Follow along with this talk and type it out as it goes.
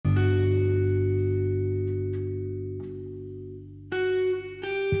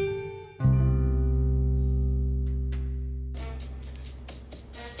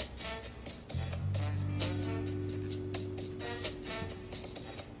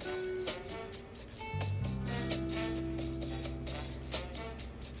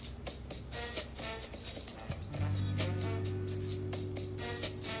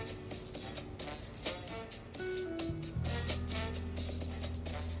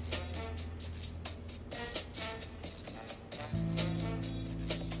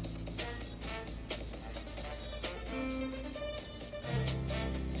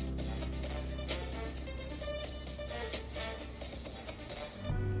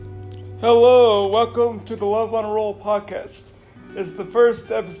Hello, welcome to the Love on a Roll podcast. It's the first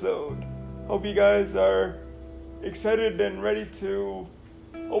episode. Hope you guys are excited and ready to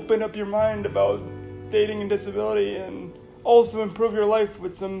open up your mind about dating and disability and also improve your life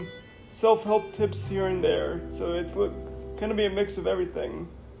with some self-help tips here and there. So it's going to be a mix of everything.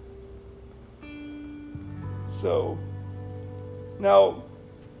 So, now,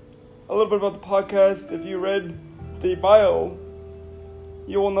 a little bit about the podcast. If you read the bio,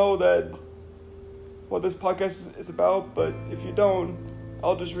 you will know that what this podcast is about, but if you don't,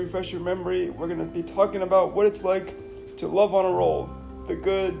 I'll just refresh your memory. We're going to be talking about what it's like to love on a roll, the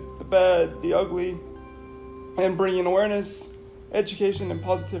good, the bad, the ugly, and bringing awareness, education, and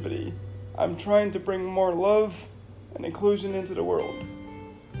positivity. I'm trying to bring more love and inclusion into the world.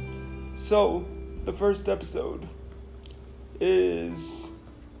 So, the first episode is,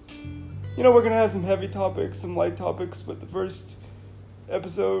 we're going to have some heavy topics, some light topics, but the first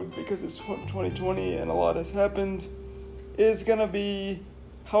episode, because it's 2020 and a lot has happened, is gonna be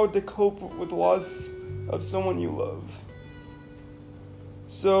how to cope with the loss of someone you love.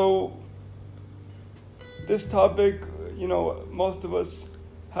 So this topic, most of us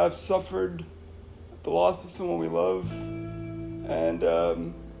have suffered the loss of someone we love, and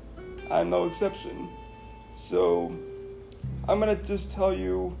I'm no exception. So I'm gonna just tell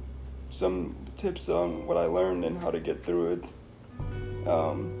you some tips on what I learned and how to get through it.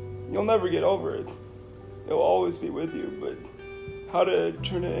 You'll never get over it. It'll always be with you, but how to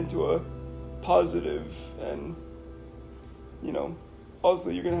turn it into a positive and, also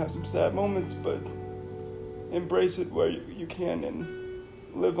you're going to have some sad moments, but embrace it where you can and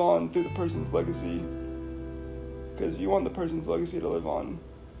live on through the person's legacy, because you want the person's legacy to live on.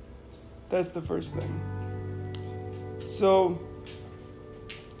 That's the first thing. So,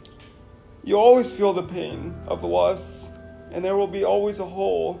 you always feel the pain of the loss, and there will always be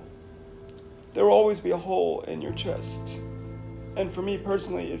a hole in your chest. And for me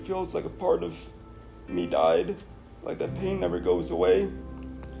personally, it feels like a part of me died, like that pain never goes away.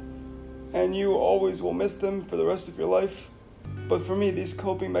 And you always will miss them for the rest of your life. But for me, these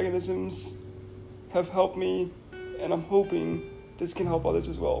coping mechanisms have helped me, and I'm hoping this can help others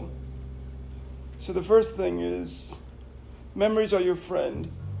as well. So the first thing is, memories are your friend,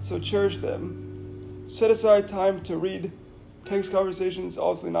 so cherish them. Set aside time to read text conversations,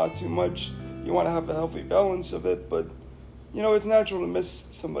 obviously not too much. You want to have a healthy balance of it, but, it's natural to miss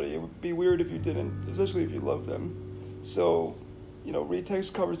somebody. It would be weird if you didn't, especially if you love them. So, read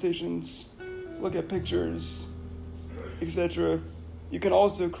text conversations, look at pictures, etc. You can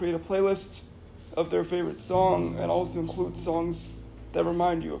also create a playlist of their favorite song and also include songs that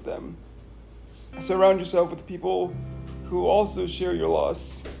remind you of them. Surround yourself with people who also share your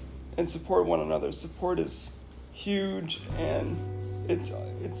loss and support one another. Support is huge, and it's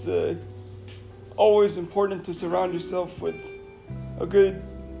always important to surround yourself with a good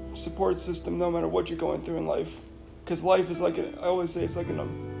support system no matter what you're going through in life, because life is I always say it's like an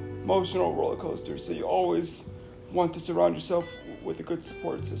emotional roller coaster, so you always want to surround yourself with a good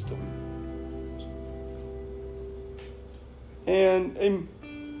support system. And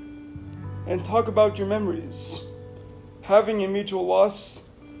talk about your memories. Having a mutual loss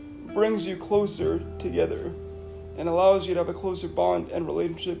brings you closer together and allows you to have a closer bond and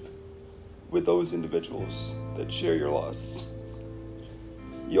relationship with those individuals that share your loss.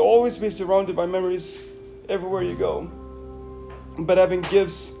 You'll always be surrounded by memories everywhere you go, but having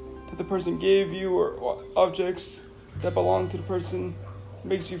gifts that the person gave you or objects that belong to the person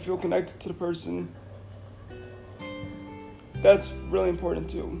makes you feel connected to the person. That's really important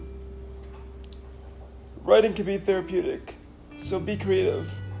too. Writing can be therapeutic, so be creative.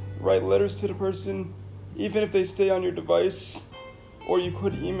 Write letters to the person, even if they stay on your device, or you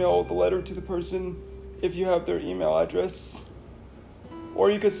could email the letter to the person if you have their email address, or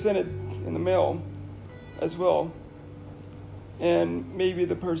you could send it in the mail as well. And maybe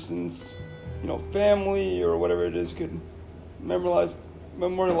the person's, family or whatever it is could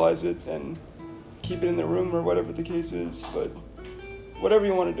memorialize it and keep it in their room or whatever the case is, but whatever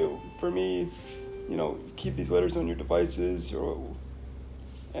you want to do. For me, keep these letters on your devices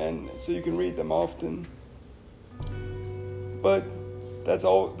and so you can read them often. But that's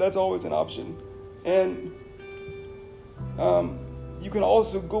always an option. And you can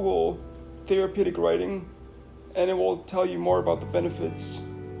also Google therapeutic writing, and it will tell you more about the benefits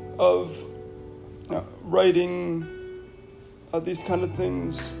of writing these kind of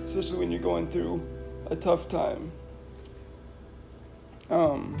things, especially when you're going through a tough time.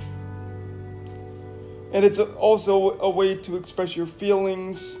 And it's also a way to express your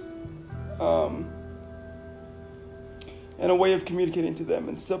feelings. and a way of communicating to them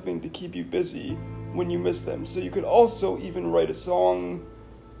and something to keep you busy when you miss them. So you could also even write a song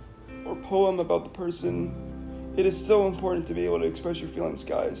or poem about the person. It is so important to be able to express your feelings,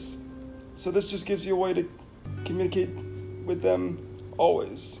 guys. So this just gives you a way to communicate with them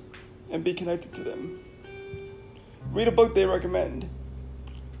always and be connected to them. Read a book they recommend.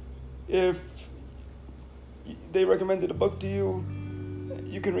 If they recommended a book to you,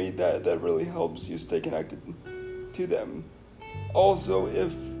 you can read that. That really helps you stay connected to them. Also,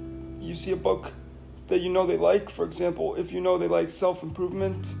 if you see a book that you know they like, for example, if you know they like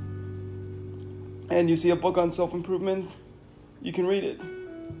self-improvement and you see a book on self-improvement, you can read it.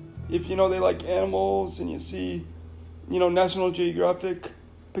 If you know they like animals and you see, National Geographic,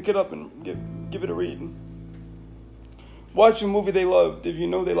 pick it up and give it a read. Watch a movie they loved. If you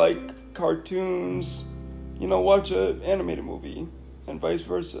know they like cartoons, watch an animated movie and vice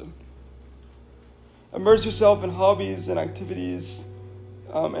versa. Immerse yourself in hobbies and activities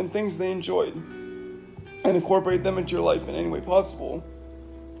and things they enjoyed and incorporate them into your life in any way possible.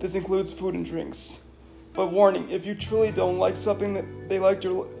 This includes food and drinks. But warning, if you truly don't like something that they liked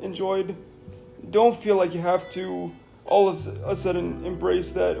or enjoyed, don't feel like you have to all of a sudden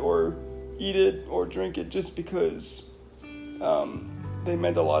embrace that or eat it or drink it just because they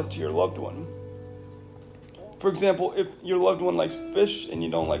meant a lot to your loved one. For example, if your loved one likes fish and you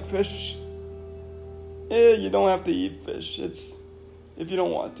don't like fish, you don't have to eat fish. If you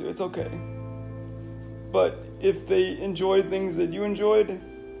don't want to, it's okay. But if they enjoyed things that you enjoyed,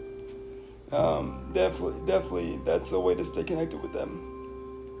 definitely that's a way to stay connected with them.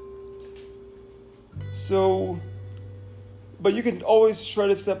 So, but you can always try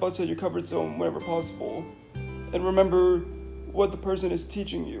to step outside your comfort zone whenever possible. And remember what the person is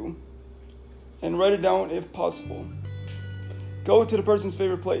teaching you. And write it down if possible. Go to the person's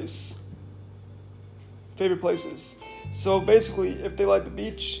favorite places. So basically, if they like the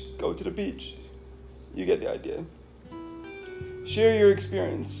beach, go to the beach. You get the idea. Share your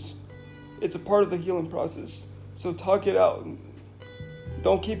experience. It's a part of the healing process. So talk it out.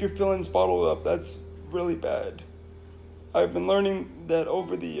 Don't keep your feelings bottled up. That's really bad. I've been learning that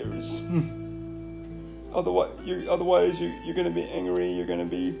over the years. Otherwise, you're going to be angry. You're going to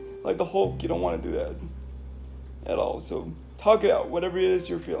be like the Hulk. You don't want to do that at all. So talk it out, whatever it is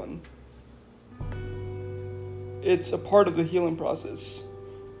you're feeling. It's a part of the healing process.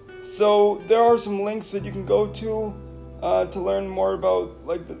 So there are some links that you can go to learn more about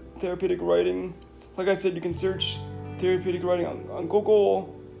like the therapeutic writing. Like I said, you can search therapeutic writing on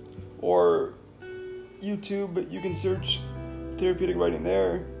Google or YouTube, but you can search therapeutic writing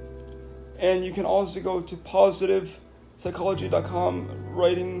there. And you can also go to positivepsychology.com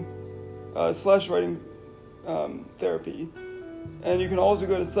writing therapy. And you can also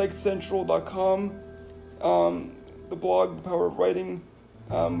go to psychcentral.com, the blog, The Power of Writing,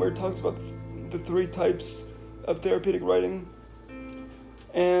 where it talks about the 3 types of therapeutic writing.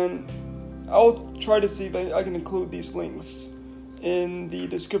 And I'll try to see if I can include these links in the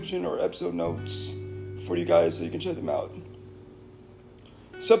description or episode notes for you guys so you can check them out.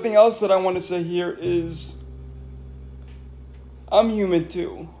 Something else that I want to say here is I'm human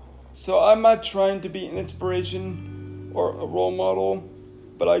too. So I'm not trying to be an inspiration or a role model,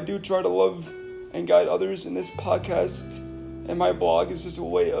 but I do try to love and guide others. And this podcast and my blog is just a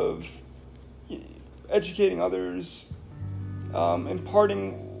way of educating others,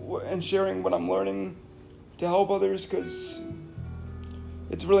 imparting and sharing what I'm learning to help others, because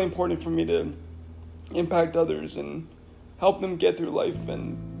it's really important for me to impact others and help them get through life,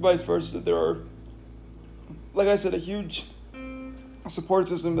 and vice versa. There are, like I said, a huge support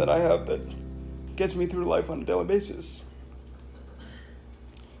system that I have that gets me through life on a daily basis.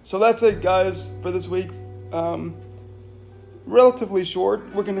 So that's it, guys, for this week. Relatively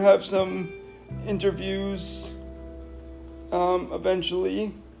short. We're going to have some interviews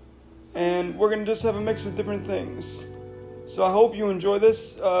eventually, and we're going to just have a mix of different things. So I hope you enjoy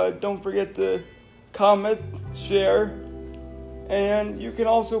this. Don't forget to comment, share, and you can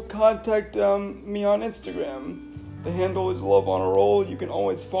also contact me on Instagram. The handle is Love on a Roll. You can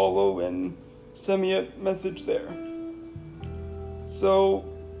always follow and send me a message there. So,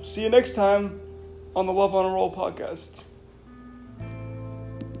 see you next time on the Love on a Roll podcast.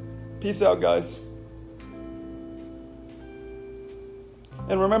 Peace out, guys.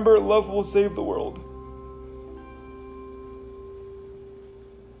 And remember, love will save the world.